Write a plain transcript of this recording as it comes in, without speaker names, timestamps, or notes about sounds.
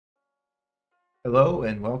Hello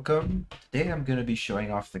and welcome. Today I'm going to be showing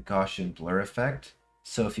off the Gaussian blur effect.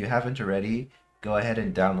 So if you haven't already, go ahead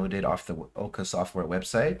and download it off the Oka software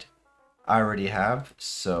website. I already have,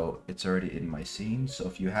 so it's already in my scene. So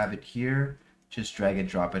if you have it here, just drag and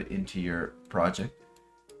drop it into your project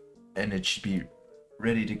and it should be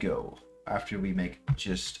ready to go after we make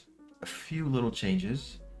just a few little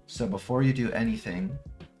changes. So before you do anything,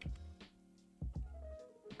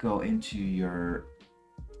 go into your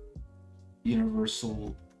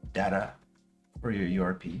universal data or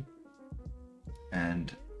your URP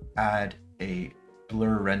and add a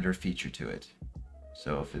blur render feature to it.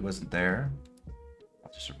 So if it wasn't there,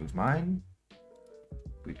 I'll just remove mine.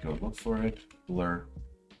 We'd go look for it, blur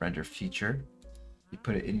render feature. You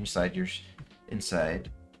put it inside your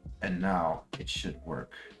and now it should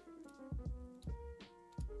work.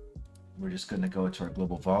 We're just going to go to our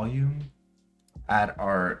global volume, add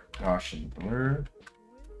our Gaussian blur.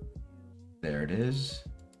 There it is.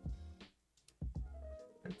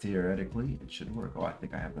 And theoretically, it should work. Oh, I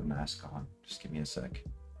think I have the mask on. Just give me a sec.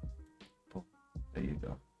 Oh, there you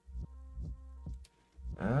go.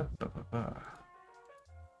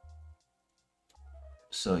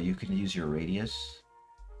 So you can use your radius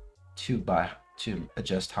to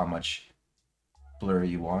adjust how much blur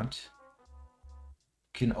you want.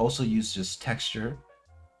 You can also use just texture.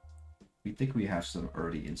 We think we have some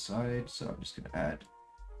already inside, so I'm just gonna add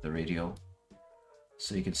the radial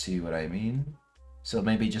so you can see what I mean. So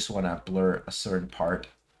maybe you just want to blur a certain part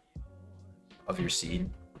of your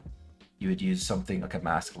scene. You would use something like a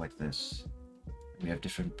mask like this. We have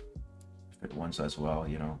different ones as well,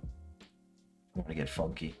 you know. You want to get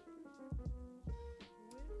funky.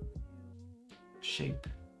 Shape.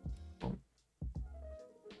 Boom.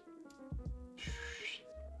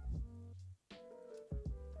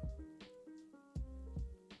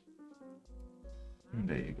 And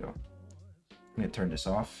there you go. I'm gonna turn this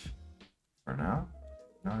off for now.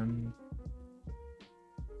 None.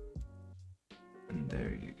 And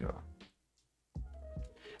there you go.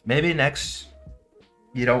 Maybe next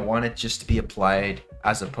you don't want it just to be applied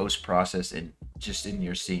as a post process in just in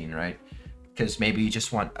your scene, right? Because maybe you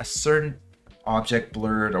just want a certain object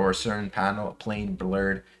blurred or a certain panel plane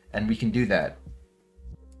blurred, and we can do that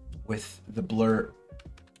with the blur.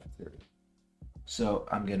 So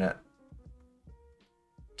I'm gonna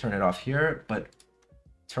turn it off here, but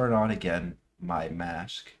turn on again my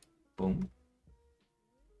mask. Boom.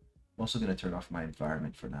 I'm also gonna turn off my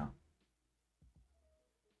environment for now.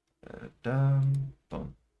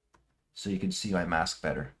 Boom. So you can see my mask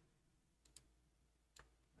better.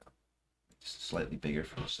 Just slightly bigger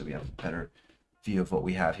so we have a better view of what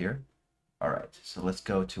we have here. All right, so let's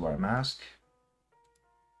go to our mask.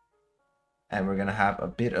 And we're gonna have a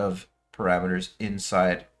bit of parameters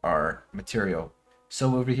inside our material.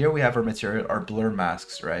 So over here we have our material, our blur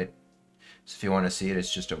masks, right? So if you want to see it,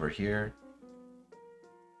 it's just over here.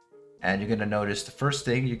 And you're gonna notice the first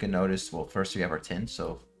thing you can notice, well, first we have our tint.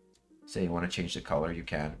 So say you want to change the color, you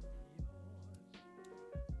can.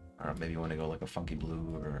 Or maybe you want to go like a funky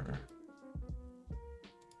blue, or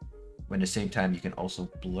when at the same time you can also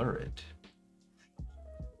blur it.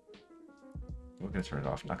 We're gonna turn it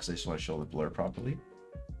off now because I just want to show the blur properly.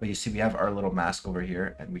 But you see we have our little mask over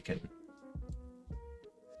here and we can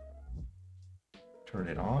turn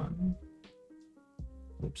it on.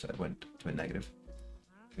 Oops, I went to a negative.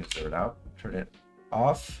 I'm gonna throw it out, turn it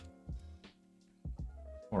off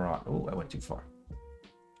or on. Oh, I went too far.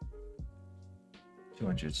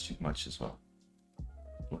 200 is too much as well.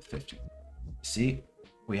 50. See,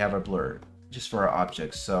 we have our blur just for our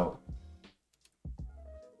objects. So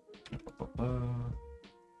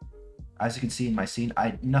as you can see in my scene,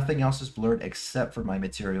 nothing else is blurred except for my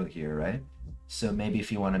material here, right? So maybe if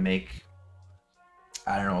you want to make,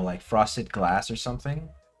 I don't know, like frosted glass or something,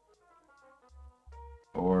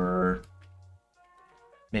 or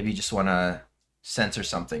maybe you just want to censor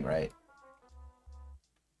something, right?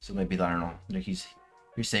 So maybe, I don't know, like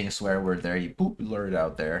you're saying a swear word there, you boop, blur it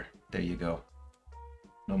out there. There you go.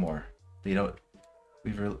 No more. They don't.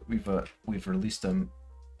 We've released them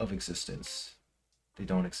of existence. They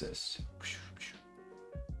don't exist.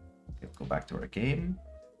 Okay, go back to our game.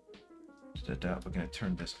 We're gonna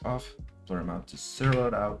turn this off, blur them out to 0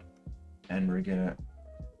 it out, and we're gonna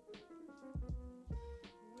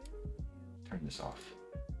turn this off.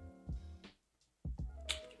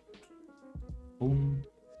 Boom.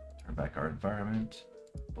 Turn back our environment.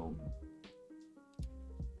 Boom.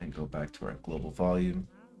 And go back to our global volume.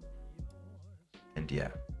 And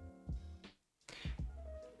yeah.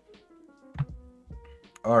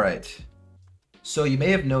 All right. So you may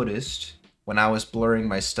have noticed when I was blurring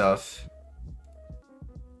my stuff,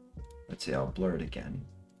 let's say I'll blur it again,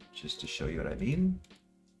 just to show you what I mean.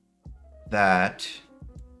 That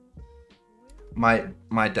my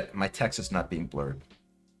text is not being blurred.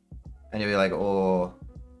 And you'll be like, oh,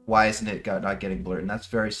 why isn't it not getting blurred? And that's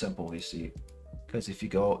very simple, you see. Because if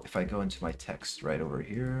I go into my text right over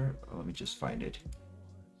here, let me just find it.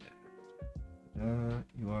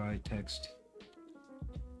 UI text.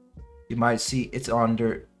 You might see it's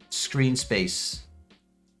under screen space.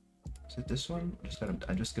 Is it this one?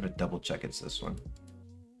 I'm just gonna double check it's this one.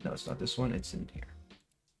 No, it's not this one. It's in here.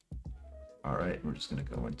 All right, we're just gonna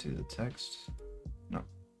go into the text. No.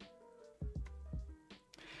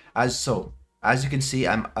 As you can see,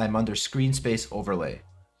 I'm under screen space overlay.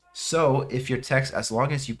 So if your text, as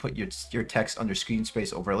long as you put your text under screen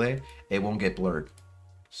space overlay, it won't get blurred.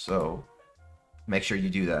 So make sure you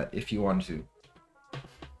do that if you want to.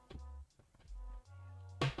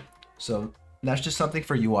 So that's just something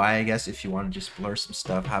for UI, I guess, if you want to just blur some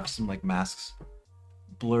stuff, have some like masks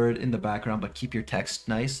blurred in the background, but keep your text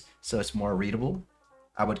nice so it's more readable.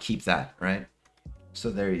 I would keep that, right?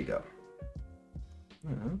 So there you go.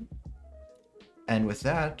 And with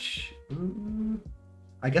that,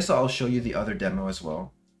 I guess I'll show you the other demo as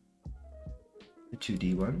well. The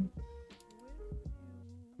 2D one.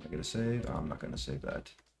 Am I gonna save? Oh, I'm not gonna save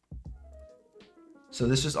that. So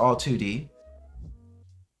this is all 2D.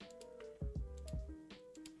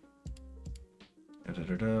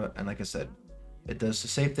 And like I said, it does the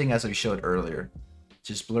same thing as I showed earlier. It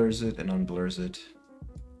just blurs it and unblurs it.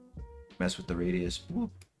 Mess with the radius.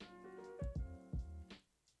 Whoop.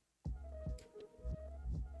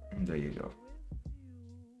 And there you go.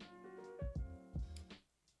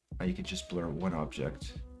 Now you can just blur one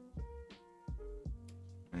object.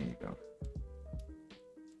 There you go.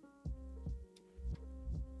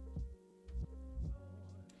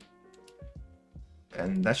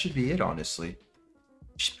 And that should be it, honestly.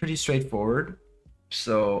 It's pretty straightforward.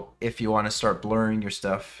 So if you want to start blurring your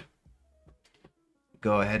stuff,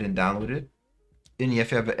 go ahead and download it. And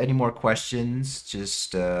if you have any more questions,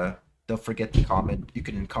 just don't forget to comment. You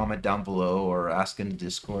can comment down below or ask in the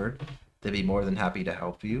Discord. They'd be more than happy to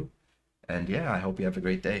help you. And yeah, I hope you have a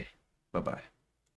great day. Bye-bye.